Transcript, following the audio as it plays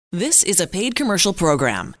This is a paid commercial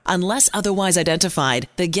program. Unless otherwise identified,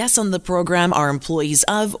 the guests on the program are employees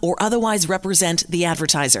of or otherwise represent the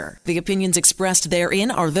advertiser. The opinions expressed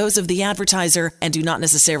therein are those of the advertiser and do not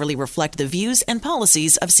necessarily reflect the views and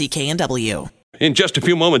policies of CKNW. In just a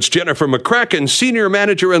few moments, Jennifer McCracken, Senior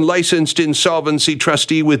Manager and Licensed Insolvency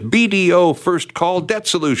Trustee with BDO First Call Debt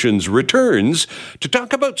Solutions, returns to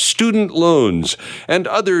talk about student loans and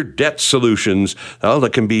other debt solutions. Well,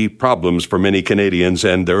 that can be problems for many Canadians,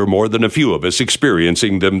 and there are more than a few of us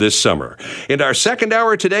experiencing them this summer. In our second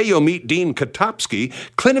hour today, you'll meet Dean Katopsky,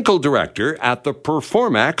 Clinical Director at the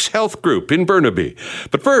Performax Health Group in Burnaby.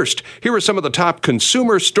 But first, here are some of the top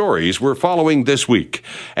consumer stories we're following this week.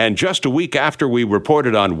 And just a week after we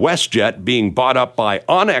reported on WestJet being bought up by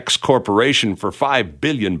Onex Corporation for $5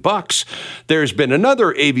 billion, there's been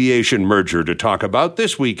another aviation merger to talk about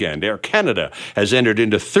this weekend. Air Canada has entered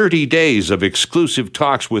into 30 days of exclusive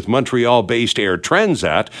talks with Montreal-based Air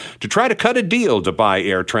Transat to try to cut a deal to buy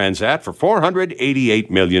Air Transat for $488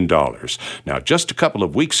 million. Now, just a couple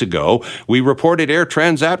of weeks ago, we reported Air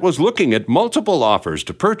Transat was looking at multiple offers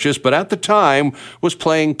to purchase, but at the time was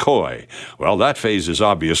playing coy. Well, that phase is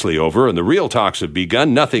obviously over, and the real talks have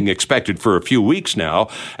begun. Nothing expected for a few weeks now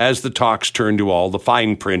as the talks turn to all the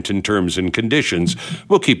fine print and terms and conditions.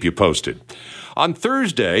 We'll keep you posted. On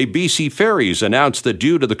Thursday, BC Ferries announced that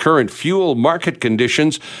due to the current fuel market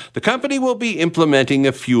conditions, the company will be implementing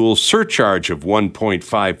a fuel surcharge of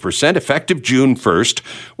 1.5% effective June 1st,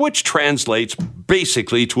 which translates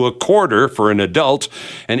basically to a quarter for an adult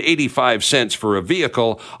and 85 cents for a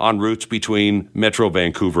vehicle on routes between Metro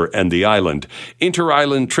Vancouver and the island.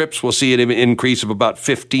 Inter-island trips will see an increase of about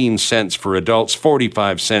 15 cents for adults,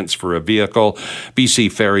 45 cents for a vehicle. BC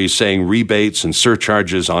Ferries saying rebates and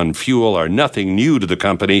surcharges on fuel are nothing new to the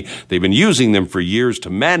company. They've been using them for years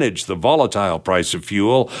to manage the volatile price of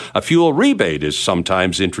fuel. A fuel rebate is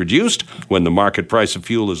sometimes introduced when the market price of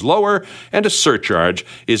fuel is lower, and a surcharge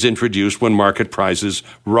is introduced when market prices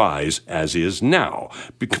rise, as is now.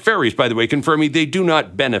 Ferries, by the way, confirming they do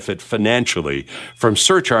not benefit financially from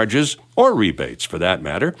surcharges or rebates, for that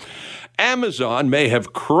matter. Amazon may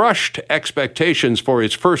have crushed expectations for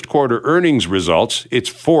its first quarter earnings results, its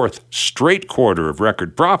fourth straight quarter of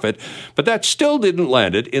record profit, but that still didn't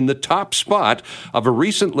land it in the top spot of a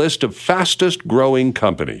recent list of fastest growing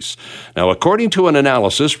companies. Now, according to an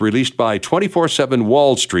analysis released by 24/7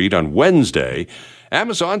 Wall Street on Wednesday,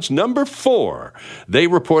 Amazon's number 4. They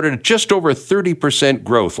reported just over 30%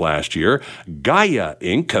 growth last year. Gaia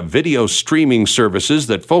Inc., a video streaming services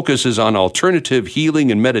that focuses on alternative healing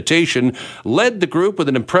and meditation, led the group with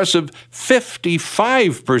an impressive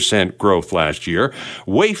 55% growth last year.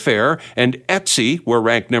 Wayfair and Etsy were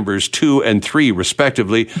ranked numbers 2 and 3,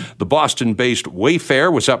 respectively. The Boston-based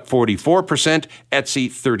Wayfair was up 44%, Etsy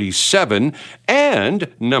 37%, and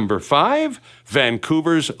number 5,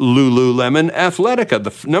 Vancouver's Lululemon Athletica,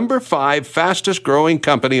 the number 5 fastest growing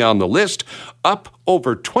company on the list, up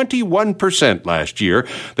over 21% last year.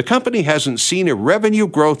 The company hasn't seen a revenue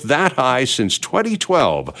growth that high since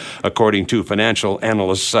 2012, according to financial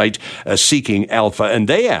analyst site Seeking Alpha. And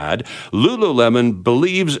they add, Lululemon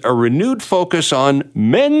believes a renewed focus on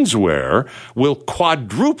menswear will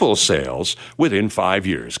quadruple sales within 5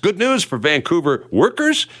 years. Good news for Vancouver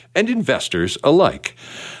workers and investors alike.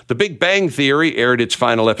 The Big Bang Theory aired its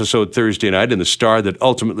final episode Thursday night, and the star that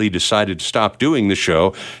ultimately decided to stop doing the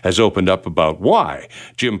show has opened up about why.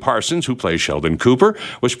 Jim Parsons, who plays Sheldon Cooper,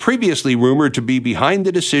 was previously rumored to be behind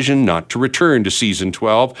the decision not to return to season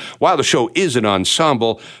 12. While the show is an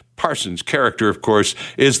ensemble, Parsons' character, of course,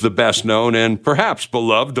 is the best known and perhaps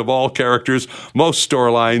beloved of all characters, most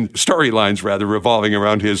storylines revolving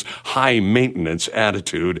around his high-maintenance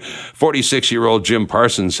attitude. 46-year-old Jim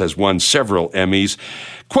Parsons has won several Emmys.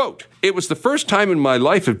 Quote, "It was the first time in my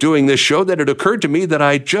life of doing this show that it occurred to me that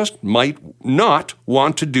I just might not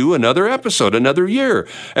want to do another episode, another year.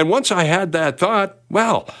 And once I had that thought,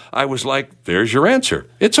 well, I was like, there's your answer.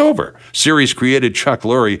 It's over." Series creator Chuck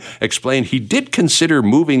Lorre explained he did consider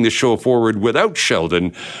moving the show forward without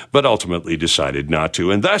Sheldon, but ultimately decided not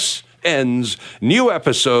to. And thus ends new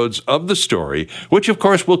episodes of the story, which of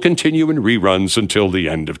course will continue in reruns until the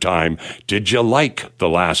end of time. Did you like the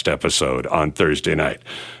last episode on Thursday night?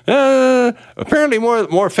 Apparently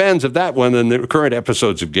more fans of that one than the current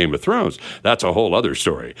episodes of Game of Thrones. That's a whole other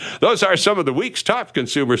story. Those are some of the week's top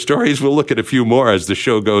consumer stories. We'll look at a few more as the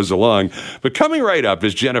show goes along. But coming right up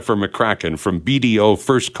is Jennifer McCracken from BDO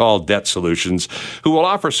First Call Debt Solutions, who will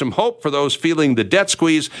offer some hope for those feeling the debt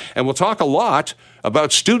squeeze, and we'll talk a lot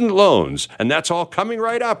about student loans. And that's all coming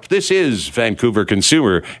right up. This is Vancouver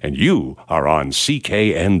Consumer, and you are on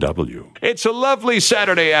CKNW. It's a lovely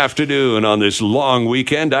Saturday afternoon on this long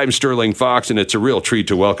weekend. I'm Sterling Fox, and it's a real treat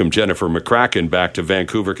to welcome Jennifer McCracken back to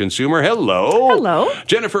Vancouver Consumer. Hello. Hello.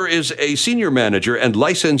 Jennifer is a senior manager and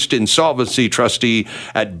licensed insolvency trustee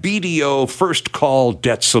at BDO First Call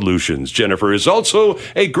Debt Solutions. Jennifer is also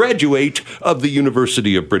a graduate of the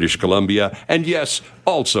University of British Columbia, and yes,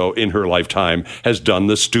 also in her lifetime has done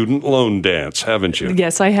the student loan dance, haven't you?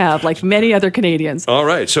 Yes, I have, like many other Canadians. All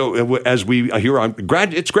right. So as we hear on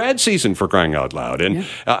it's grad season for crying out loud. And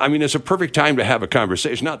I mean, it's a perfect time to have a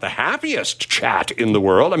conversation. Not the happiest chat in the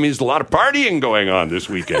world. I mean, there's a lot of partying going on this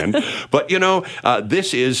weekend. But,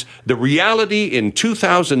 this is the reality in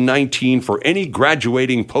 2019 for any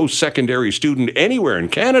graduating post-secondary student anywhere in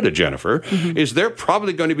Canada, Jennifer, is they're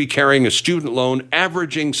probably going to be carrying a student loan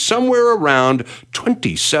averaging somewhere around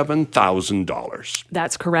 $27,000.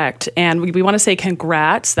 That's correct. And we want to say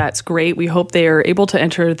congrats. That's great. We hope they are able to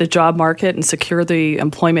enter the job market and secure the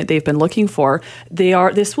employment they've been looking for.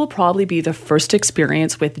 This will probably be the first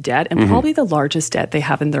experience with debt and probably the largest debt they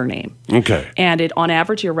have in their name. Okay. And on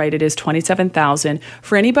average, you're right, it is $27,000.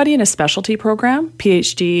 For anybody in a specialty program,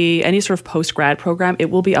 PhD, any sort of post-grad program, it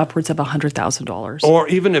will be upwards of $100,000. Or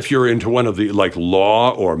even if you're into one of the like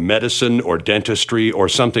law or medicine or dentistry or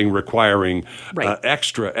something requiring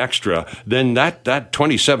extra, then that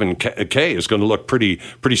 $27K is going to look pretty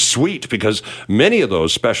sweet, because many of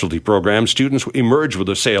those specialty programs, students emerge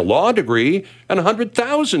with, say, a law degree and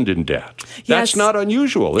 $100,000 in debt. That's not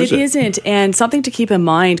unusual, is it? It isn't. And something to keep in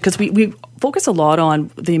mind, because we focus a lot on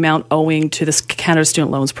the amount owing to this Canada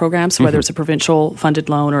Student Loans program, so whether it's a provincial funded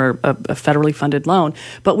loan or a federally funded loan.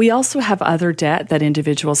 But we also have other debt that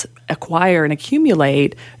individuals acquire and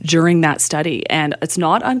accumulate during that study. And it's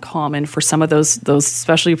not uncommon for some of those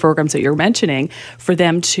specialty programs that you're mentioning for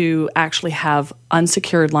them to actually have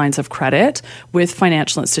unsecured lines of credit with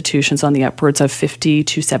financial institutions on the upwards of $50,000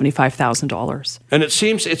 to $75,000. And it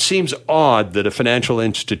seems odd that a financial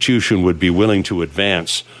institution would be willing to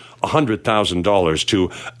advance $100,000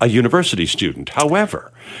 to a university student.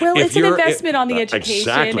 However, well, it's an investment on the education.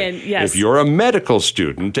 Exactly. And yes. If you're a medical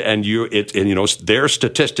student and their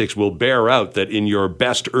statistics will bear out that in your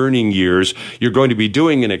best earning years, you're going to be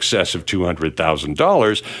doing in excess of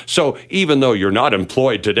 $200,000. So even though you're not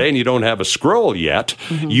employed today and you don't have a scroll yet,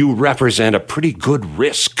 you represent a pretty good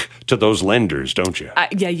risk to those lenders, don't you?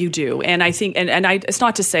 Yeah, you do. And I think, and it's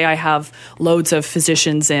not to say I have loads of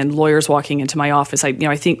physicians and lawyers walking into my office. I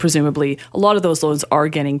think presumably a lot of those loans are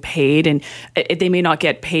getting paid, and they may not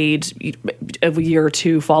get paid a year or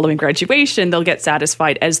two following graduation. They'll get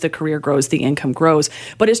satisfied as the career grows, the income grows.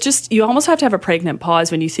 But it's just, you almost have to have a pregnant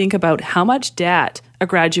pause when you think about how much debt a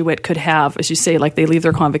graduate could have, as you say, like they leave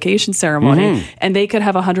their convocation ceremony and they could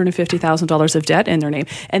have $150,000 of debt in their name.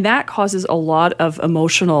 And that causes a lot of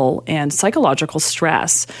emotional and psychological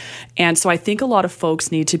stress. And so I think a lot of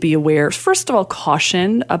folks need to be aware, first of all,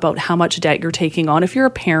 caution about how much debt you're taking on. If you're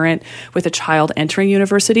a parent with a child entering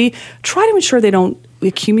university, try to ensure they don't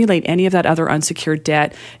accumulate any of that other unsecured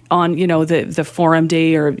debt on, the forum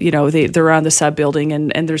day, or, they're around the sub building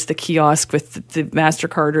and there's the kiosk with the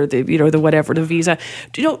MasterCard or the whatever, the Visa.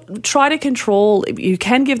 Try to control. You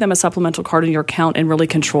can give them a supplemental card in your account and really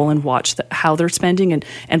control and watch how they're spending and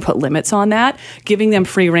put limits on that. Giving them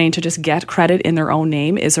free rein to just get credit in their own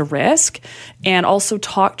name is a risk. And also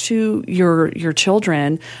talk to your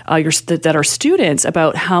children that are students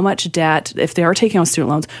about how much debt, if they are taking on student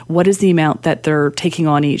loans, what is the amount that they're taking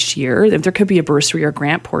on each year. There could be a bursary or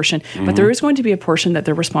grant portion, but there is going to be a portion that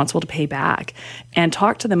they're responsible to pay back. And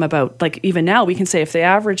talk to them about, like, even now we can say if the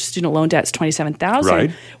average student loan debt is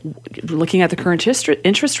 $27,000, looking at the current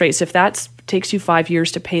interest rates, if that takes you 5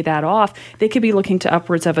 years to pay that off, they could be looking to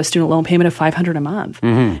upwards of a student loan payment of $500 a month.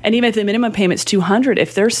 And even if the minimum payment's $200,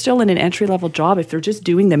 if they're still in an entry-level job, if they're just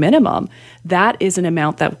doing the minimum, that is an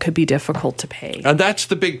amount that could be difficult to pay. And that's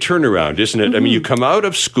the big turnaround, isn't it? I mean, you come out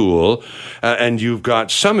of school and you've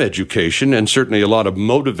got some education and certainly a lot of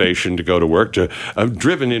motivation to go to work,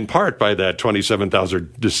 driven in part by that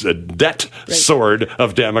 $27,000 debt sword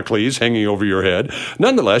of Damocles hanging over your head.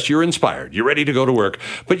 Nonetheless, you're inspired. You're ready to go to work,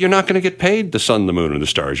 but you're not going to get paid the sun, the moon, and the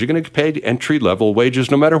stars. You're going to get paid entry-level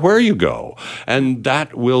wages no matter where you go. And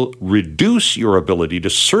that will reduce your ability to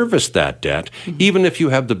service that debt, even if you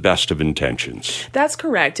have the best of intentions. That's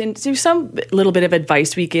correct. And so some little bit of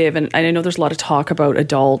advice we give, and I know there's a lot of talk about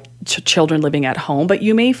adult children living at home, but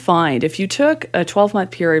you may find if you took a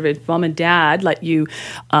 12-month period if mom and dad let you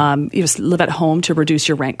live at home to reduce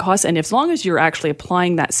your rent costs, and as long as you're actually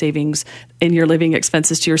applying that savings in your living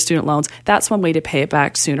expenses to your student loans, that's one way to pay it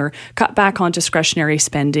back sooner. Cut back on discretionary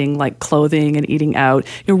spending like clothing and eating out.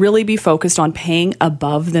 You'll really be focused on paying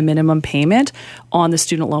above the minimum payment on the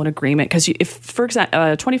student loan agreement. Because if, for example,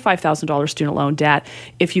 $25,000 student loan debt,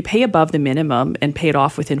 if you pay above the minimum and pay it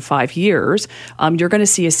off within 5 years, you're going to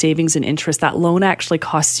see a savings in interest. That loan actually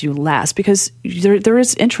costs you less because there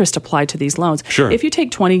is interest applied to these loans. Sure. If you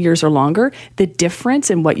take 20 years or longer, the difference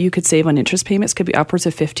in what you could save on interest payments could be upwards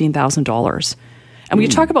of $15,000. And we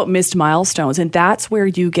talk about missed milestones, and that's where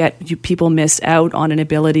people miss out on an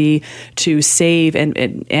ability to save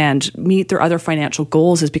and meet their other financial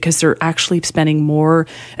goals, is because they're actually spending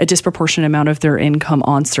a disproportionate amount of their income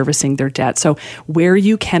on servicing their debt. So where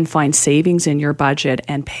you can find savings in your budget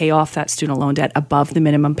and pay off that student loan debt above the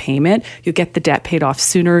minimum payment, you'll get the debt paid off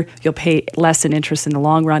sooner, you'll pay less in interest in the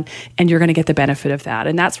long run, and you're going to get the benefit of that.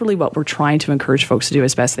 And that's really what we're trying to encourage folks to do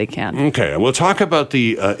as best they can. Okay, and we'll talk about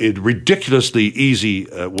the ridiculously easy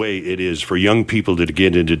way it is for young people to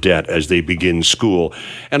get into debt as they begin school.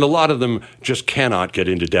 And a lot of them just cannot get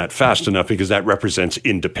into debt fast enough because that represents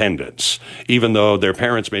independence. Even though their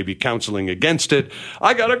parents may be counseling against it,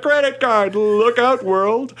 I got a credit card, look out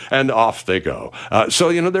world, and off they go.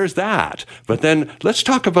 So, there's that. But then let's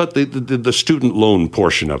talk about the student loan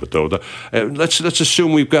portion of it, though. Let's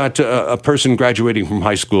assume we've got a person graduating from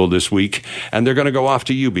high school this week, and they're going to go off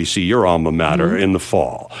to UBC, your alma mater, in the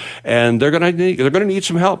fall. And they're going to need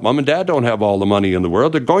some help. Mom and Dad don't have all the money in the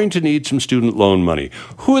world. They're going to need some student loan money.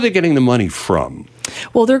 Who are they getting the money from?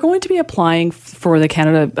 Well, they're going to be applying for the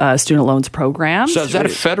Canada Student Loans Program. So is that a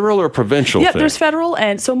federal or provincial thing? There's federal,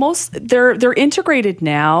 and so they're integrated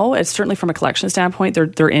now. It's certainly from a collection standpoint,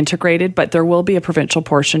 they're integrated, but there will be a provincial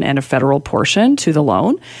portion and a federal portion to the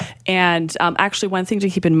loan. And actually, one thing to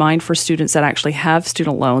keep in mind for students that actually have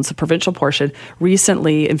student loans, the provincial portion,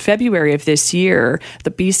 recently in February of this year,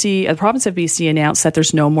 the province of BC announced that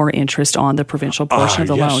there's no more interest on the provincial portion of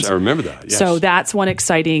the loans. Yes, I remember that. Yes. So that's one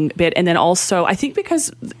exciting bit. And then also, I think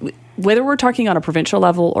because whether we're talking on a provincial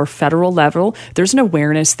level or federal level, there's an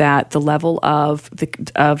awareness that the level of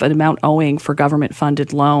an amount owing for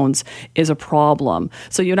government-funded loans is a problem.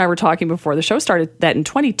 So you and I were talking before the show started that in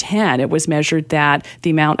 2010, it was measured that the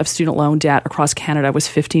amount of student loan debt across Canada was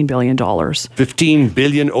 $15 billion. $15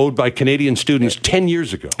 billion owed by Canadian students 10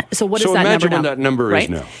 years ago. So what is that number now? So imagine what that number is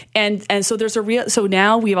now. And so there's so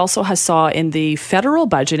now we also saw in the federal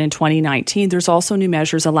budget in 2019, there's also new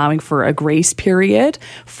measures allowing for a grace period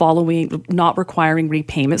following not requiring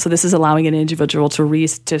repayment. So this is allowing an individual to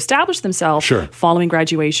establish themselves following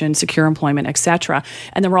graduation, secure employment, etc.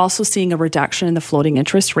 And then we're also seeing a reduction in the floating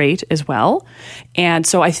interest rate as well. And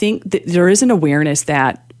so I think that there is an awareness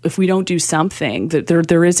that if we don't do something, that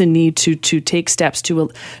there is a need to take steps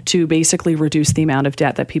to basically reduce the amount of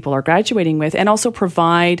debt that people are graduating with, and also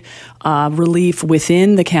provide relief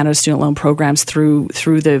within the Canada Student Loan programs through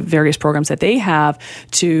the various programs that they have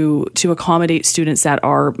to accommodate students that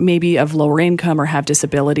are maybe of lower income or have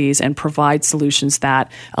disabilities, and provide solutions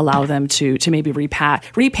that allow them to maybe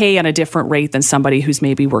repay at a different rate than somebody who's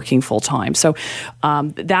maybe working full time. So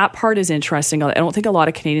that part is interesting. I don't think a lot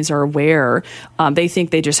of Canadians are aware. They think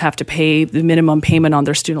they just have to pay the minimum payment on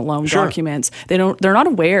their student loan documents. They're not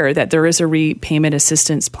aware that there is a repayment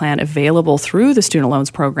assistance plan available through the student loans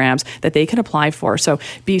programs that they can apply for. So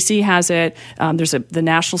BC has it. The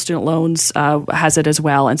National Student Loans has it as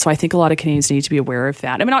well. And so I think a lot of Canadians need to be aware of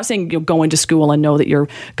that. I'm not saying you'll go into school and know that you're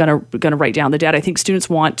going to write down the debt. I think students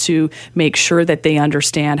want to make sure that they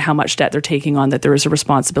understand how much debt they're taking on, that there is a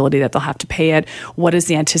responsibility that they'll have to pay it. What is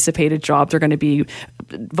the anticipated job they're going to be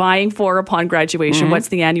vying for upon graduation? What's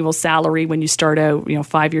the annual salary when you start out,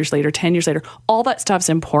 5 years later, 10 years later? All that stuff's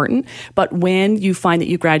important. But when you find that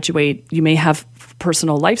you graduate, you may have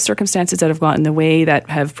personal life circumstances that have gotten in the way that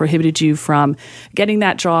have prohibited you from getting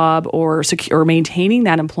that job or maintaining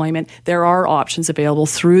that employment. There are options available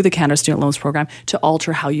through the Canada Student Loans Program to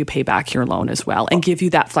alter how you pay back your loan as well, and give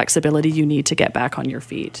you that flexibility you need to get back on your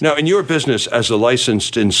feet. Now, in your business as a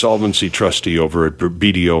licensed insolvency trustee over at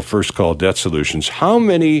BDO First Call Debt Solutions, how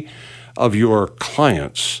many of your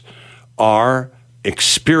clients are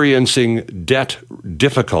experiencing debt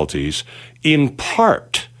difficulties in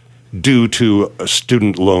part due to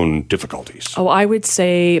student loan difficulties? Oh, I would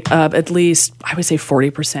say at least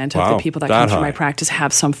 40% of the people that come through my practice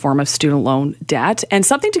have some form of student loan debt. And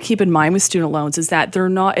something to keep in mind with student loans is that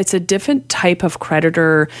it's a different type of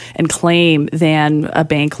creditor and claim than a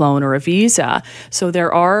bank loan or a visa. So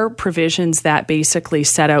there are provisions that basically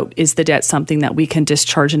set out, is the debt something that we can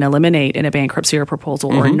discharge and eliminate in a bankruptcy or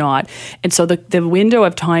proposal or not? And so the window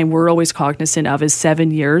of time we're always cognizant of is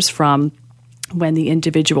 7 years from when the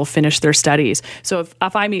individual finished their studies. So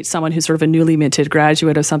if I meet someone who's sort of a newly minted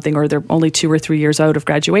graduate of something, or they're only 2 or 3 years out of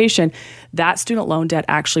graduation, that student loan debt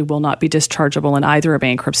actually will not be dischargeable in either a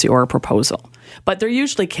bankruptcy or a proposal. But they're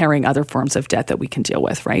usually carrying other forms of debt that we can deal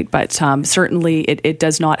with, right? But certainly it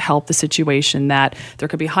does not help the situation that there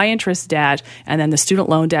could be high interest debt and then the student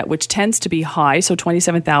loan debt, which tends to be high. So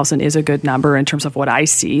 $27,000 is a good number in terms of what I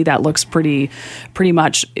see. That looks pretty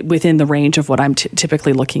much within the range of what I'm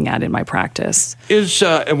typically looking at in my practice. Is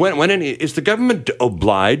the government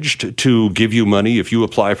obliged to give you money if you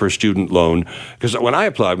apply for a student loan? Because when I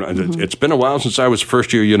applied, it's been a while since I was a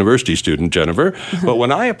first-year university student, Jennifer. But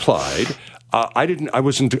when I applied, I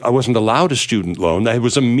wasn't allowed a student loan. There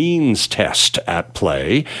was a means test at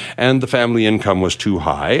play, and the family income was too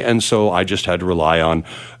high, and so I just had to rely on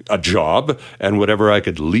a job and whatever I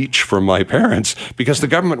could leech from my parents because the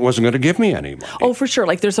government wasn't going to give me any money. Oh, for sure.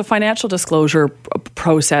 Like there's a financial disclosure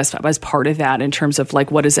process as part of that in terms of like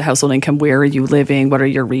what is the household income, where are you living, what are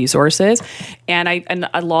your resources, and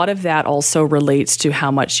a lot of that also relates to how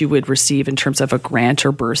much you would receive in terms of a grant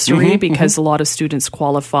or bursary because a lot of students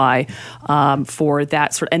qualify for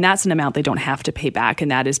that sort, and that's an amount they don't have to pay back, and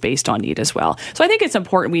that is based on need as well. So I think it's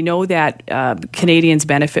important. We know that Canadians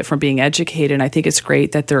benefit from being educated, and I think it's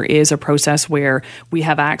great that there is a process where we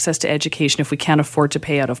have access to education if we can't afford to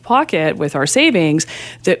pay out of pocket with our savings.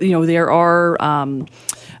 That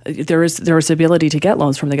there is ability to get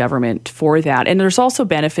loans from the government for that, and there's also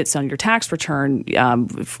benefits on your tax return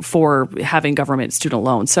for having government student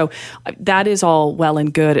loans. So that is all well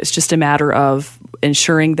and good. It's just a matter of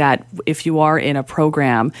ensuring that if you are in a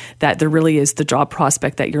program that there really is the job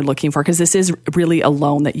prospect that you're looking for, because this is really a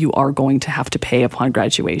loan that you are going to have to pay upon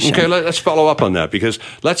graduation. Okay, let's follow up on that, because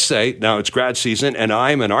let's say now it's grad season and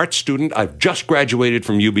I'm an art student. I've just graduated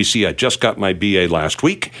from UBC. I just got my BA last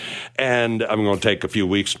week, and I'm going to take a few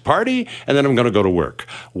weeks to party, and then I'm going to go to work.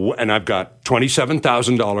 And I've got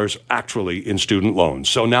 $27,000 actually in student loans.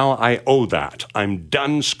 So now I owe that. I'm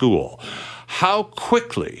done school. How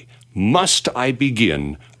quickly must I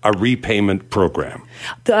begin a repayment program?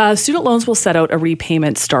 The student loans will set out a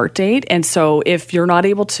repayment start date. And so if you're not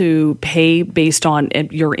able to pay based on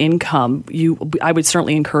your income, I would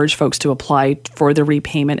certainly encourage folks to apply for the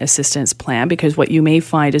repayment assistance plan, because what you may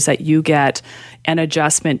find is that you get an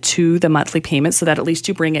adjustment to the monthly payment so that at least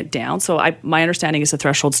you bring it down. So my understanding is the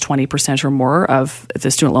threshold's 20% or more of the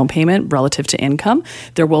student loan payment relative to income.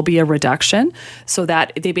 There will be a reduction so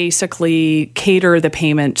that they basically cater the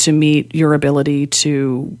payment to meet your ability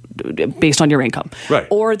to, based on your income. Right.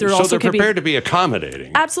 Or they're prepared to be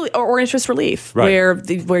accommodating. Absolutely. Or interest relief, right,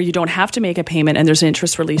 where you don't have to make a payment and there's an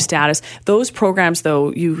interest relief status. Those programs,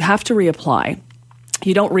 though, you have to reapply.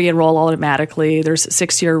 You don't re-enroll automatically. There's a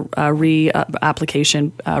 6-year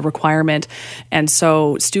re-application requirement. And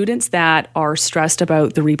so students that are stressed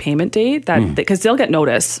about the repayment date, because they'll get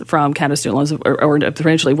notice from Canada Student Loans or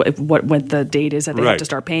eventually what the date is that they have to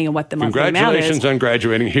start paying and what the monthly amount is. Congratulations on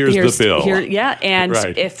graduating. Here's the bill. And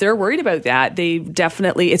if they're worried about that,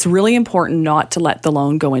 it's really important not to let the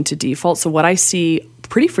loan go into default. So what I see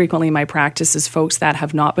pretty frequently in my practice is folks that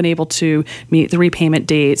have not been able to meet the repayment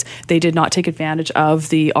dates. They did not take advantage of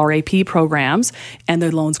the RAP programs, and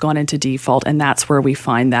their loan's gone into default. And that's where we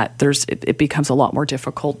find that it becomes a lot more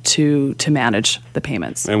difficult to manage the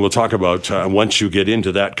payments. And we'll talk about once you get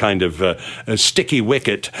into that kind of sticky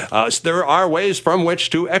wicket, there are ways from which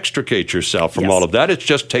to extricate yourself from all of that. It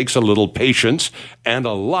just takes a little patience and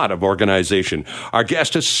a lot of organization. Our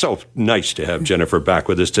guest is so nice to have Jennifer back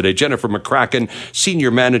with us today. Jennifer McCracken, Senior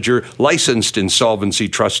Manager, Licensed Insolvency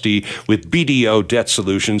Trustee with BDO Debt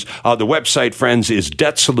Solutions. The website, friends, is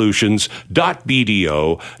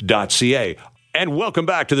debtsolutions.bdo.ca. And welcome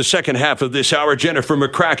back to the second half of this hour. Jennifer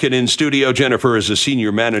McCracken in studio. Jennifer is a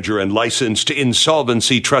Senior Manager and Licensed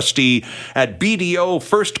Insolvency Trustee at BDO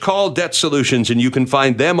First Call Debt Solutions, and you can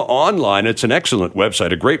find them online. It's an excellent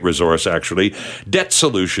website, a great resource, actually,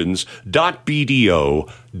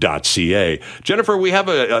 debtsolutions.bdo.ca. Jennifer, we have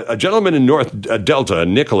a gentleman in North Delta,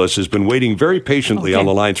 Nicholas, has been waiting very patiently on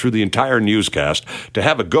the line through the entire newscast to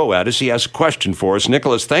have a go at us. He has a question for us.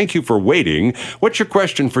 Nicholas, thank you for waiting. What's your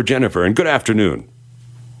question for Jennifer? And good afternoon.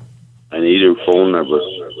 I need her phone number.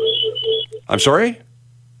 I'm sorry?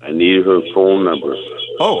 I need her phone number.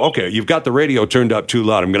 Oh, okay. You've got the radio turned up too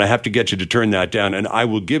loud. I'm going to have to get you to turn that down, and I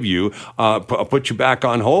will give you, put you back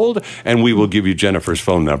on hold, and we will give you Jennifer's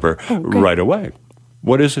phone number right away.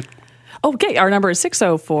 What is it? Okay, our number is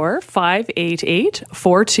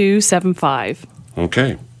 604-588-4275.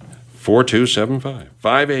 Okay. 4275.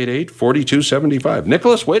 588-4275.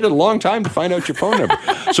 Nicholas waited a long time to find out your phone number.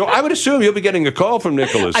 So I would assume you'll be getting a call from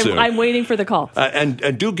Nicholas soon. I'm waiting for the call.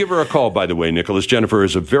 And do give her a call, by the way, Nicholas. Jennifer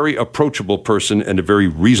is a very approachable person and a very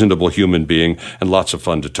reasonable human being and lots of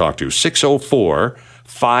fun to talk to.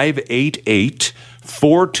 604-588-4275.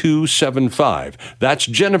 604-280-4275. That's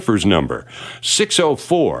Jennifer's number.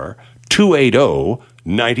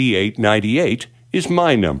 604-280-9898 is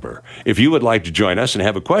my number. If you would like to join us and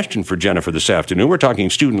have a question for Jennifer this afternoon, we're talking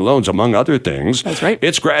student loans, among other things. That's right.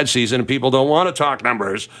 It's grad season, and people don't want to talk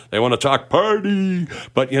numbers. They want to talk party.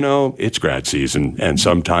 But, it's grad season, and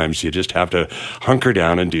sometimes you just have to hunker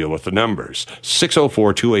down and deal with the numbers.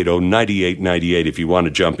 604-280-9898 if you want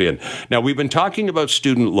to jump in. Now, we've been talking about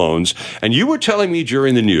student loans, and you were telling me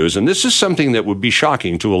during the news, and this is something that would be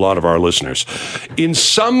shocking to a lot of our listeners. In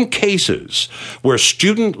some cases where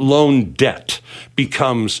student loan debt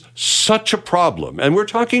becomes such a problem, and we're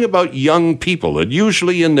talking about young people, and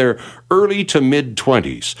usually in their early to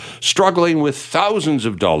mid-20s, struggling with thousands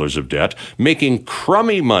of dollars of debt, making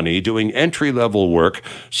crummy money doing entry-level work,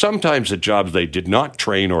 sometimes at jobs they did not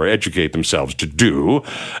train or educate themselves to do,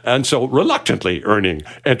 and so reluctantly earning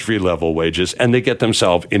entry-level wages, and they get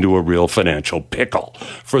themselves into a real financial pickle.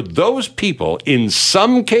 For those people, in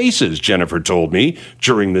some cases, Jennifer told me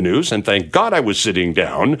during the news, and thank God I was sitting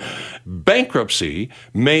down, bankruptcy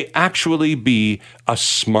may actually be a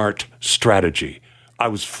smart strategy. I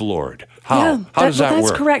was floored. How does that work?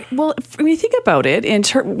 That's correct. Well, when you think about it,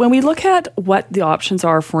 when we look at what the options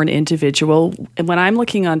are for an individual, and when I'm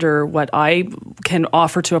looking under what I can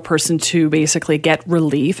offer to a person to basically get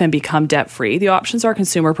relief and become debt-free, the options are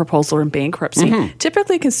consumer proposal and bankruptcy. Mm-hmm.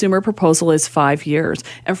 Typically, consumer proposal is 5 years.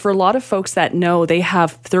 And for a lot of folks that know they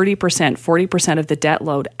have 30%, 40% of the debt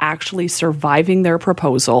load actually surviving their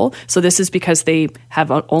proposal. So this is because they have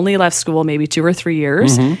only left school maybe 2 or 3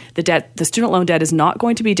 years. Mm-hmm. The student loan debt is not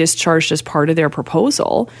going to be discharged as part of their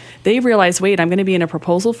proposal. They realize, wait, I'm going to be in a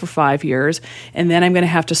proposal for 5 years, and then I'm going to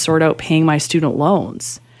have to sort out paying my student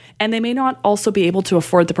loans. And they may not also be able to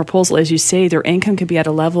afford the proposal. As you say, their income can be at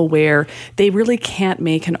a level where they really can't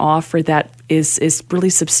make an offer that is really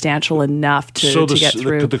substantial enough to get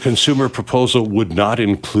through. The consumer proposal would not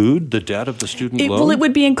include the debt of the student loan? Well, it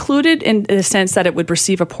would be included in the sense that it would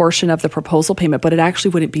receive a portion of the proposal payment, but it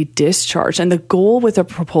actually wouldn't be discharged. And the goal with a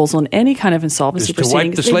proposal in any kind of insolvency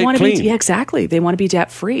proceeding is they want to be exactly. They want to be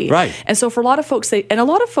debt free. Right. And so for a lot of folks,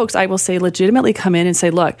 I will say legitimately come in and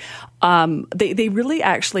say, look, they really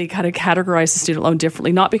actually kind of categorize the student loan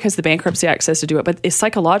differently, not because the Bankruptcy Act says to do it, but it's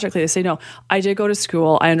psychologically they say, no, I did go to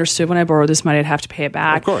school. I understood when I borrowed this money, I'd have to pay it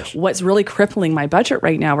back. Of course. What's really crippling my budget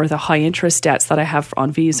right now are the high interest debts that I have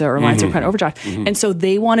on Visa or lines of credit overdraft. Mm-hmm. And so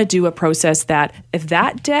they want to do a process that if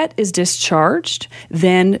that debt is discharged,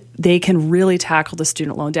 then they can really tackle the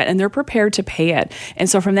student loan debt and they're prepared to pay it. And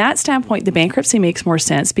so from that standpoint, the bankruptcy makes more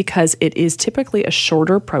sense because it is typically a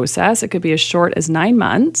shorter process. It could be as short as 9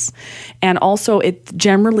 months. And also it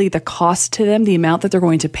generally the cost to them, the amount that they're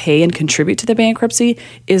going to pay and contribute to the bankruptcy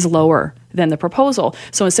is lower than the proposal.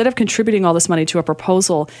 So instead of contributing all this money to a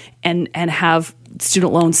proposal and have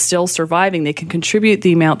student loans still surviving, they can contribute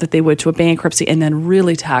the amount that they would to a bankruptcy and then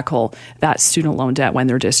really tackle that student loan debt when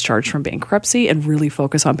they're discharged from bankruptcy and really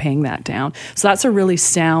focus on paying that down. So that's a really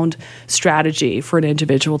sound strategy for an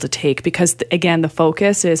individual to take because, again, the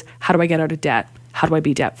focus is how do I get out of debt? How do I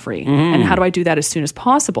be debt free? Mm-hmm. And how do I do that as soon as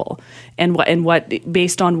possible? And what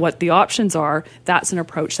based on what the options are, that's an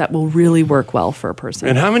approach that will really work well for a person.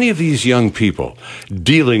 And how many of these young people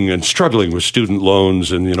dealing and struggling with student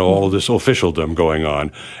loans and all of this officialdom going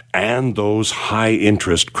on and those high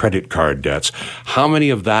interest credit card debts, how many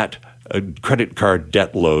of that credit card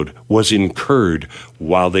debt load was incurred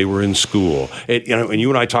while they were in school? And you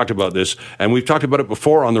and I talked about this, and we've talked about it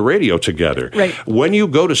before on the radio together. Right. When you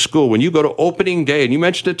go to school, when you go to opening day, and you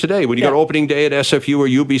mentioned it today, when you go to opening day at SFU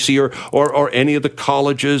or UBC or any of the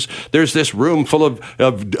colleges, there's this room full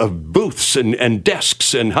of booths and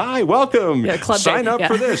desks and hi, welcome, sign up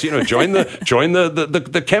for this. Join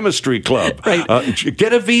the chemistry club. Right.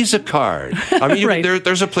 Get a Visa card. I mean,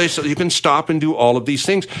 there's a place that you can stop and do all of these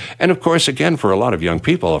things. And of course, again, for a lot of young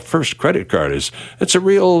people, a first credit card it's a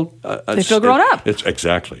real... they feel grown up. It's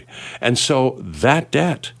exactly. And so that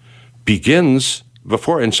debt begins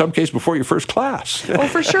in some cases, before your first class. Oh,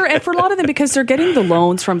 for sure. And for a lot of them, because they're getting the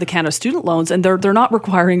loans from the Canada Student Loans, and they're not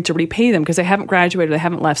requiring to repay them because they haven't graduated, they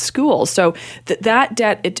haven't left school. So that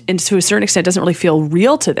debt, and to a certain extent, doesn't really feel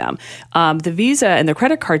real to them. The Visa and the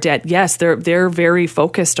credit card debt, yes, they're very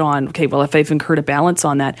focused on, okay, well, if they've incurred a balance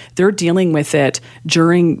on that, they're dealing with it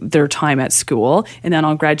during their time at school. And then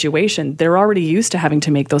on graduation, they're already used to having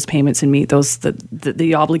to make those payments and meet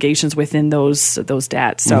the obligations within those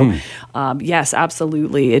debts. So, yes, absolutely.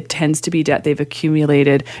 absolutely, it tends to be debt they've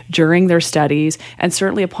accumulated during their studies, and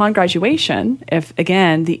certainly upon graduation, if,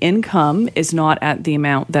 again, the income is not at the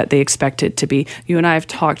amount that they expect it to be. You and I have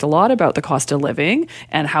talked a lot about the cost of living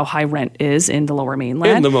and how high rent is in the Lower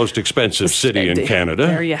Mainland. In the most expensive city in Canada.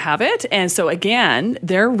 There you have it. And so, again,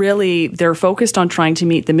 they're focused on trying to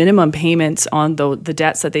meet the minimum payments on the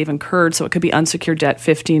debts that they've incurred. So it could be unsecured debt,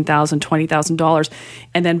 $15,000, $20,000.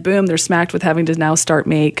 And then, boom, they're smacked with having to now start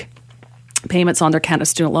make payments on their Canada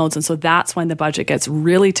student loans. And so that's when the budget gets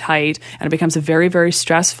really tight and it becomes very, very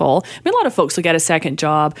stressful. I mean, a lot of folks will get a second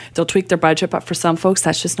job, they'll tweak their budget, but for some folks,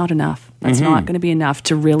 that's just not enough. That's not going to be enough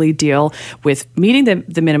to really deal with meeting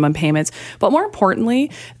the minimum payments. But more importantly,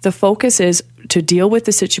 the focus is to deal with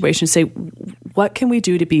the situation, say, what can we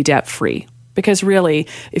do to be debt free? Because really,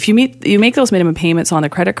 if you make those minimum payments on the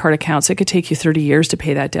credit card accounts, it could take you 30 years to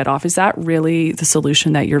pay that debt off. Is that really the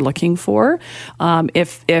solution that you're looking for?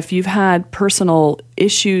 If you've had personal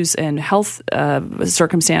issues and health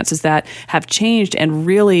circumstances that have changed, and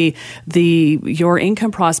really your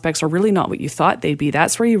income prospects are really not what you thought they'd be,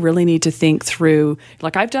 that's where you really need to think through.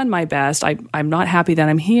 Like, I've done my best. I'm not happy that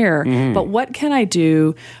I'm here, but what can I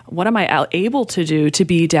do? What am I able to do to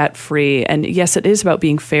be debt free? And yes, it is about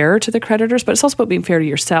being fair to the creditors, but it's also about being fair to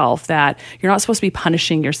yourself, that you're not supposed to be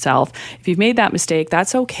punishing yourself. If you've made that mistake,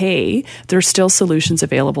 that's okay. There's still solutions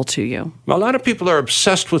available to you. A lot of people are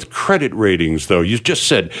obsessed with credit ratings, though. You just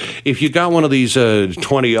said, if you got one of these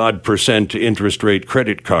 20-odd% interest rate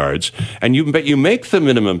credit cards, and you make the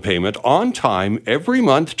minimum payment on time every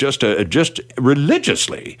month, just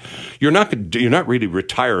religiously, you're not really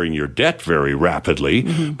retiring your debt very rapidly,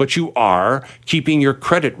 but you are keeping your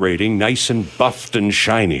credit rating nice and buffed and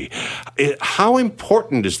shiny. How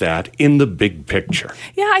important is that in the big picture?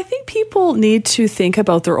 Yeah, I think people need to think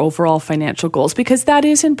about their overall financial goals, because that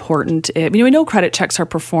is important. We know credit checks are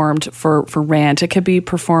performed for rent. It could be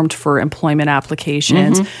performed for employment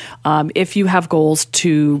applications. If you have goals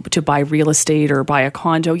to buy real estate or buy a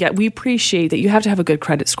condo, we appreciate that you have to have a good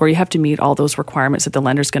credit score. You have to meet all those requirements that the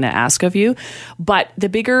lender's going to ask of you. But the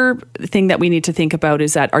bigger thing that we need to think about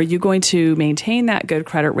is that, are you going to maintain that good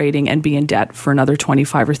credit rating and be in debt for another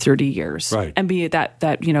 25 or 30 years? Right. And be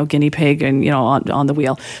that guinea pig and on the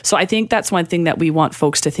wheel. So I think that's one thing that we want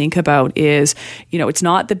folks to think about is, it's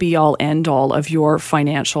not the be all end all of your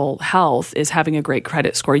financial health is having a great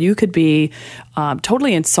credit score. You could be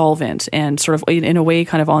totally insolvent and sort of in a way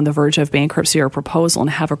kind of on the verge of bankruptcy or proposal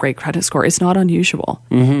and have a great credit score. It's not unusual.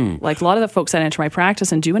 Like, a lot of the folks that enter my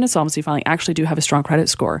practice and do an insolvency filing actually do have a strong credit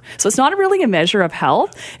score. So it's not really a measure of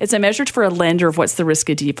health. It's a measure for a lender of what's the risk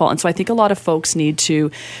of default. And so I think a lot of folks need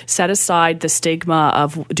to set aside the stigma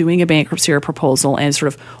of doing a bankruptcy or proposal and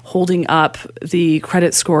sort of holding up the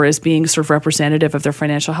credit score as being sort of representative of their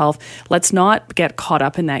financial health. Let's not get caught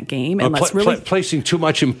up in that game, and let's really placing too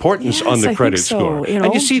much importance on the credit score.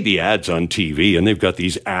 And you see the ads on TV, and they've got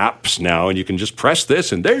these apps now, and you can just press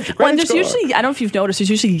this, and there's your credit score. Usually, I don't know if you've noticed, there's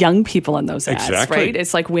usually young people in those ads, exactly. Right?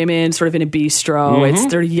 It's like women sort of in a bistro.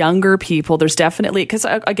 They're younger people. There's definitely, because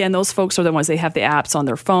again, those folks are the ones, they have the apps on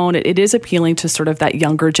their phone. It is appealing to sort of that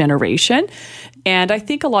younger generation. And I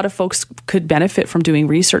think a lot of folks could benefit from doing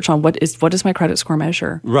research on what does my credit score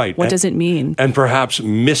measure? Right. What does it mean? And perhaps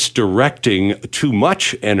misdirecting too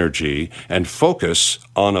much energy and focus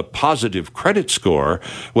on a positive credit score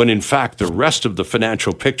when in fact the rest of the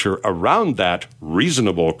financial picture around that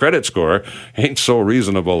reasonable credit score ain't so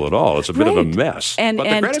reasonable at all. It's a bit of a mess. But the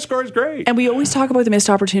credit score is great. And we always talk about the missed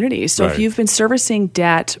opportunities. So right. If you've been servicing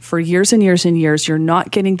debt for years and years and years, you're not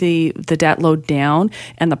getting the debt load down,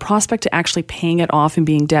 and the prospect to actually paying it off and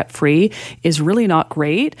being debt free is really not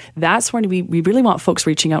great. That's when we really want folks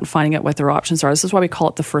reaching out and finding out what their options are. This is why we call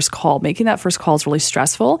it the first call. Making that first call is really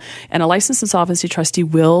stressful, and a licensed insolvency trustee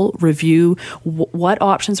will review what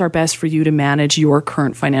options are best for you to manage your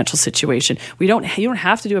current financial situation. You don't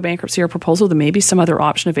have to do a bankruptcy or proposal. There may be some other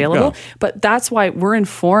option available, but that's why we're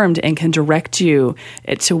informed and can direct you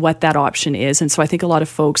to what that option is. And so I think a lot of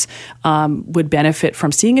folks would benefit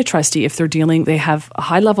from seeing a trustee if they have a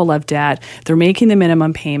high level of debt, they're making the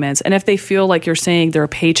minimum payments, and if they feel like you're saying they're a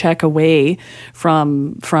paycheck away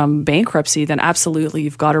from bankruptcy, then absolutely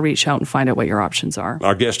you've got to reach out and find out what your options are.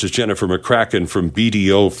 Our guest is Jennifer McCracken from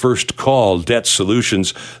BDO First Call Debt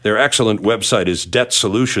Solutions. Their excellent website is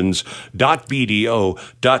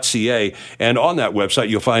debtsolutions.bdo.ca, and on that website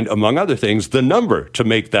you'll find, among other things, the number to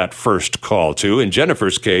make that first call to. In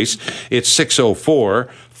Jennifer's case, it's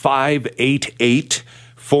 604-588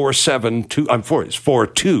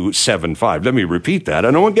 4275. Let me repeat that.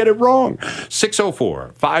 I don't want to get it wrong.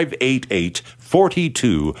 604-588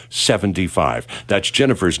 4275. That's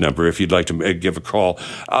Jennifer's number if you'd like to give a call.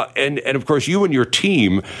 And of course, you and your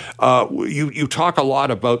team, you talk a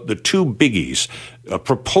lot about the two biggies, a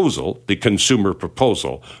proposal, the consumer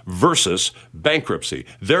proposal, versus bankruptcy.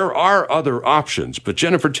 There are other options, but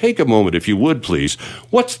Jennifer, take a moment, if you would, please.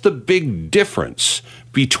 What's the big difference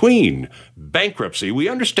between bankruptcy? We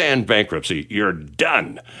understand bankruptcy, you're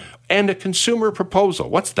done. And a consumer proposal.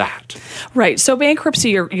 What's that? Right. So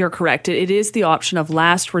bankruptcy, you're correct. It is the option of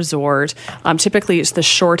last resort. Typically, it's the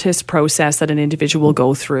shortest process that an individual will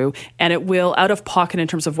go through, and it will, out of pocket in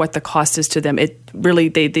terms of what the cost is to them, it really,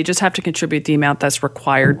 they just have to contribute the amount that's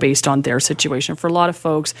required based on their situation. For a lot of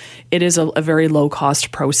folks, it is a very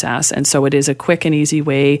low-cost process, and so it is a quick and easy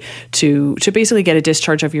way to basically get a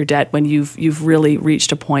discharge of your debt when you've really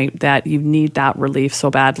reached a point that you need that relief so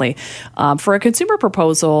badly. For a consumer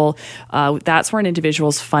proposal, that's where an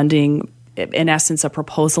individual's funding, in essence, a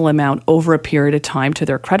proposal amount over a period of time to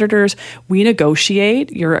their creditors. We negotiate.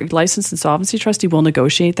 Your licensed insolvency trustee will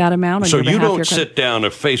negotiate that amount. So you don't sit down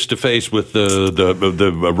face to face with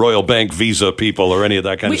the Royal Bank Visa people or any of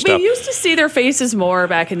that kind of stuff. We used to see their faces more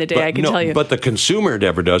back in the day. I can tell you. But the consumer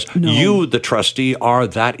never does. No. You, the trustee, are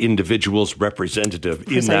that individual's representative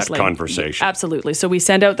in that conversation. Absolutely. So we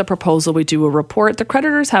send out the proposal. We do a report. The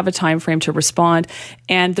creditors have a time frame to respond,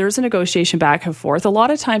 and there's a negotiation back and forth. A lot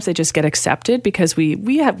of times they just get accepted because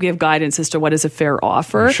we have guidance as to what is a fair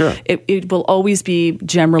offer. Sure. It will always be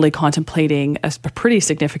generally contemplating a pretty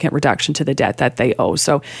significant reduction to the debt that they owe.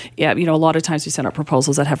 So, yeah, a lot of times we send out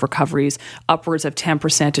proposals that have recoveries upwards of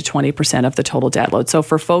 10% to 20% of the total debt load. So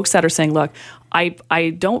for folks that are saying, look,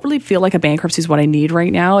 I don't really feel like a bankruptcy is what I need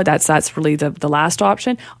right now. That's really the last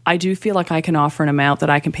option. I do feel like I can offer an amount that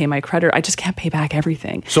I can pay my creditor. I just can't pay back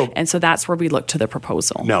everything. So that's where we look to the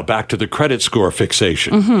proposal. Now back to the credit score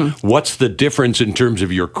fixation. Mm-hmm. What's the difference in terms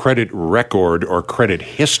of your credit record or credit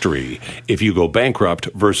history if you go bankrupt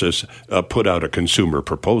versus put out a consumer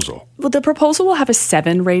proposal? Well, the proposal will have a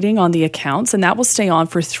 7 rating on the accounts, and that will stay on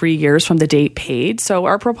for 3 years from the date paid. So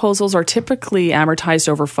our proposals are typically amortized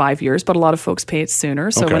over 5 years, but a lot of folks pay it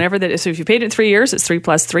sooner. So so if you paid it 3 years, it's 3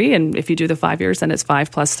 plus 3, and if you do the 5 years, then it's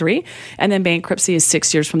 5 plus 3. And then bankruptcy is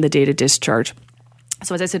 6 years from the date of discharge.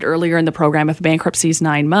 So as I said earlier in the program, if bankruptcy is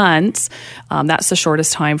 9 months, that's the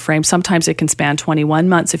shortest time frame. Sometimes it can span 21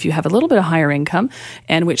 months if you have a little bit of higher income,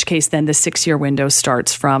 in which case then the 6-year window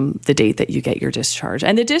starts from the date that you get your discharge.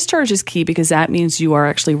 And the discharge is key because that means you are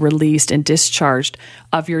actually released and discharged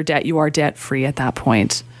of your debt. You are debt-free at that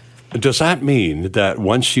point. Does that mean that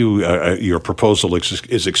once your proposal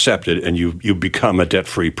is accepted and you become a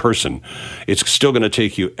debt-free person, it's still going to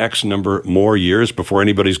take you X number more years before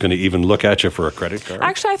anybody's going to even look at you for a credit card?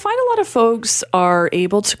 Actually, I find a lot of folks are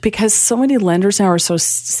able to, because so many lenders now are so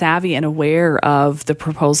savvy and aware of the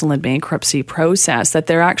proposal and bankruptcy process, that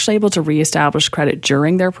they're actually able to reestablish credit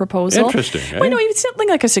during their proposal. Interesting. Well, no, even something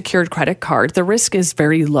like a secured credit card, the risk is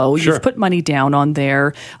very low. Sure. You've put money down on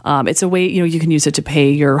there. It's a way, you can use it to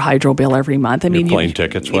pay your hydro bill every month. Plane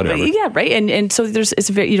tickets, whatever. Yeah, right. And so it's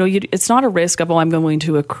very, it's not a risk of, I'm going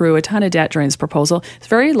to accrue a ton of debt during this proposal. It's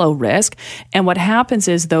very low risk. And what happens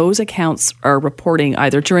is those accounts are reporting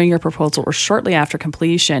either during your proposal or shortly after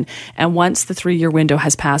completion. And once the 3-year window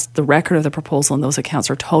has passed, the record of the proposal and those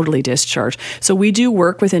accounts are totally discharged. So we do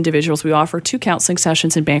work with individuals. We offer 2 counseling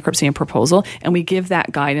sessions in bankruptcy and proposal, and we give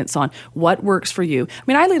that guidance on what works for you. I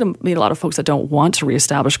mean, I meet a lot of folks that don't want to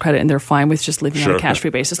reestablish credit and they're fine with just living on a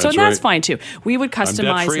cash-free basis. That's fine too. We would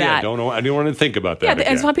customize that. I don't want to think about that. Yeah,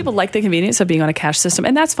 and some people like the convenience of being on a cash system,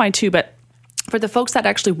 and that's fine too. But for the folks that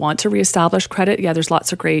actually want to reestablish credit, there's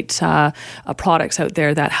lots of great products out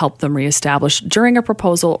there that help them reestablish during a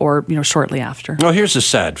proposal or shortly after. Well, here's a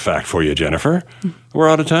sad fact for you, Jennifer. We're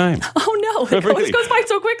out of time. Oh no, it always goes by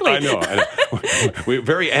so quickly. I know. We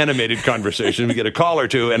very animated conversation. We get a call or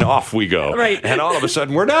two, and off we go. Right. And all of a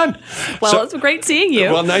sudden, we're done. Well, it's great seeing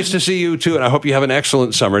you. Well, nice to see you too, and I hope you have an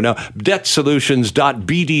excellent summer. Now,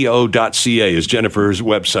 debtsolutions.bdo.ca is Jennifer's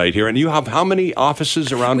website here, and you have how many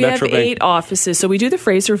offices around Metro Bank? We have 8 offices. So we do the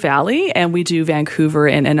Fraser Valley, and we do Vancouver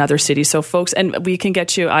and other cities. So folks, and we can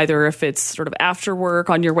get you either if it's sort of after work,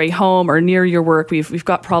 on your way home, or near your work. We've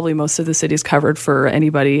got probably most of the cities covered for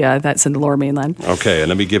anybody that's in the Lower Mainland. Okay, and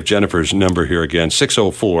let me give Jennifer's number here again,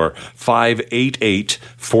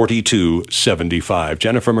 604-588-4275.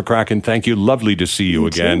 Jennifer McCracken, thank you. Lovely to see you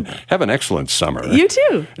again. Too. Have an excellent summer. You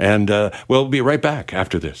too. And we'll be right back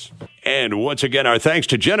after this. And once again, our thanks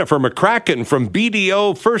to Jennifer McCracken from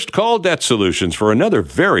BDO First Call Debt Solutions for another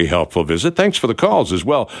very helpful visit. Thanks for the calls as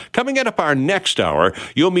well. Coming up our next hour,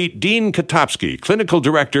 you'll meet Dean Katopsky, Clinical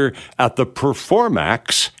Director at the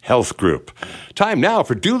Performax Health Group. Time now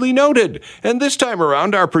for Duly Noted. And this time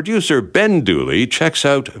around, our producer, Ben Dooley, checks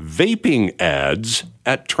out vaping ads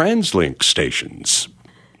at TransLink stations.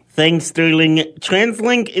 Thanks, Sterling.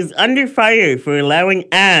 TransLink is under fire for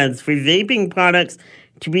allowing ads for vaping products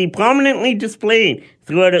to be prominently displayed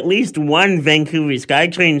throughout at least one Vancouver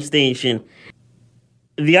SkyTrain station.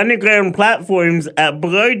 The underground platforms at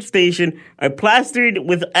Burrard Station are plastered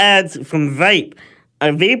with ads from Vype, a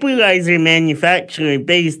vaporizer manufacturer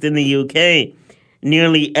based in the UK.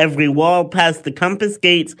 Nearly every wall past the Compass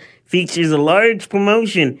Gates features a large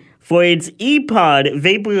promotion for its ePod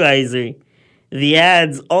vaporizer. The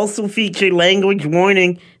ads also feature language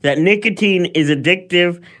warning that nicotine is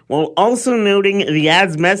addictive, while also noting the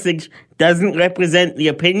ad's message doesn't represent the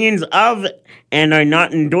opinions of and are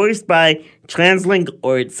not endorsed by TransLink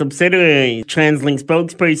or its subsidiaries. TransLink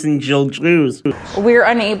spokesperson Jill Drews. We're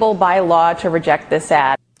unable by law to reject this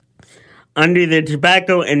ad. Under the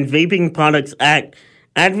Tobacco and Vaping Products Act,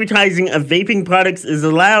 advertising of vaping products is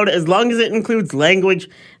allowed as long as it includes language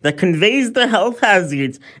that conveys the health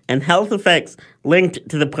hazards and health effects linked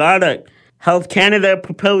to the product. Health Canada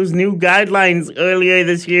proposed new guidelines earlier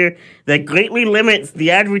this year that greatly limits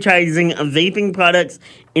the advertising of vaping products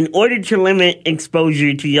in order to limit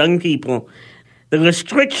exposure to young people. The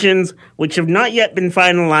restrictions, which have not yet been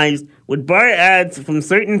finalized, would bar ads from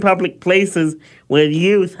certain public places where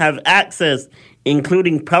youth have access,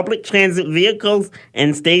 including public transit vehicles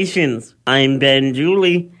and stations. I'm Ben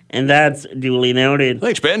Dooley, and that's Duly Noted.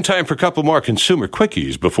 Thanks, Ben. Time for a couple more consumer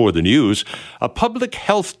quickies before the news. A public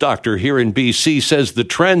health doctor here in BC says the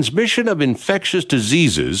transmission of infectious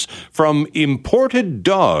diseases from imported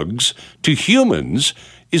dogs to humans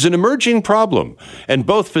is an emerging problem, and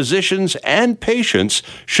both physicians and patients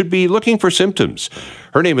should be looking for symptoms.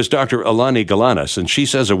 Her name is Dr. Alani Galanis, and she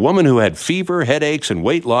says a woman who had fever, headaches, and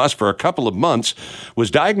weight loss for a couple of months was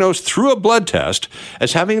diagnosed through a blood test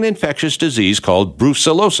as having an infectious disease called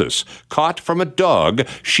brucellosis, caught from a dog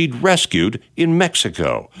she'd rescued in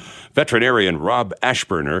Mexico. Veterinarian Rob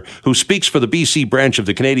Ashburner, who speaks for the BC branch of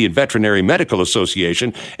the Canadian Veterinary Medical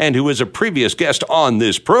Association and who is a previous guest on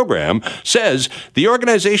this program, says the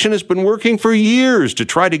organization has been working for years to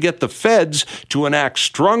try to get the feds to enact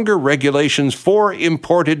stronger regulations for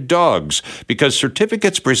imported dogs because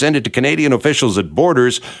certificates presented to Canadian officials at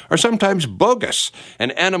borders are sometimes bogus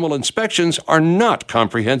and animal inspections are not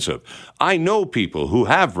comprehensive. I know people who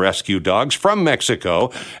have rescued dogs from Mexico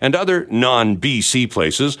and other non-BC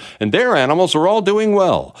places, and their animals are all doing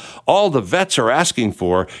well. All the vets are asking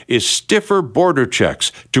for is stiffer border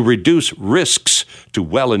checks to reduce risks to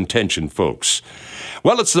well-intentioned folks.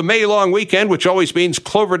 Well, it's the May-long weekend, which always means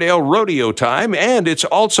Cloverdale Rodeo time, and it's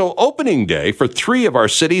also opening day for 3 of our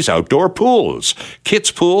city's outdoor pools. Kitts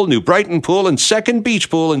Pool, New Brighton Pool, and Second Beach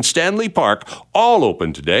Pool in Stanley Park all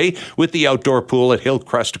open today, with the outdoor pool at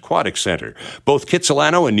Hillcrest Aquatic Center. Both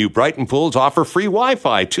Kitsilano and New Brighton pools offer free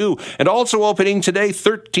Wi-Fi, too, and also opening today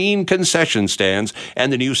 13 concession stands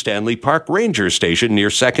and the new Stanley Park Ranger Station near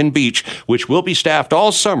Second Beach, which will be staffed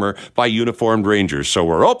all summer by uniformed rangers. So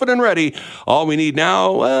we're open and ready. All we need now,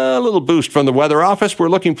 a little boost from the weather office. We're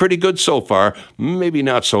looking pretty good so far. Maybe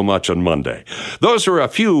not so much on Monday. Those are a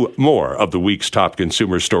few more of the week's top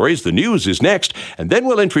consumer stories. The news is next, and then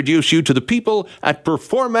we'll introduce you to the people at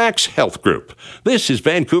Performax Health Group. This is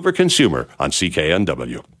Vancouver Consumer on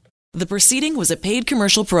CKNW. The proceeding was a paid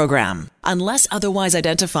commercial program. Unless otherwise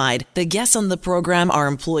identified, the guests on the program are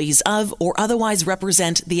employees of or otherwise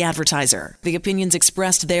represent the advertiser. The opinions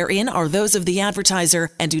expressed therein are those of the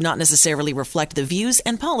advertiser and do not necessarily reflect the views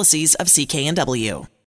and policies of CKNW.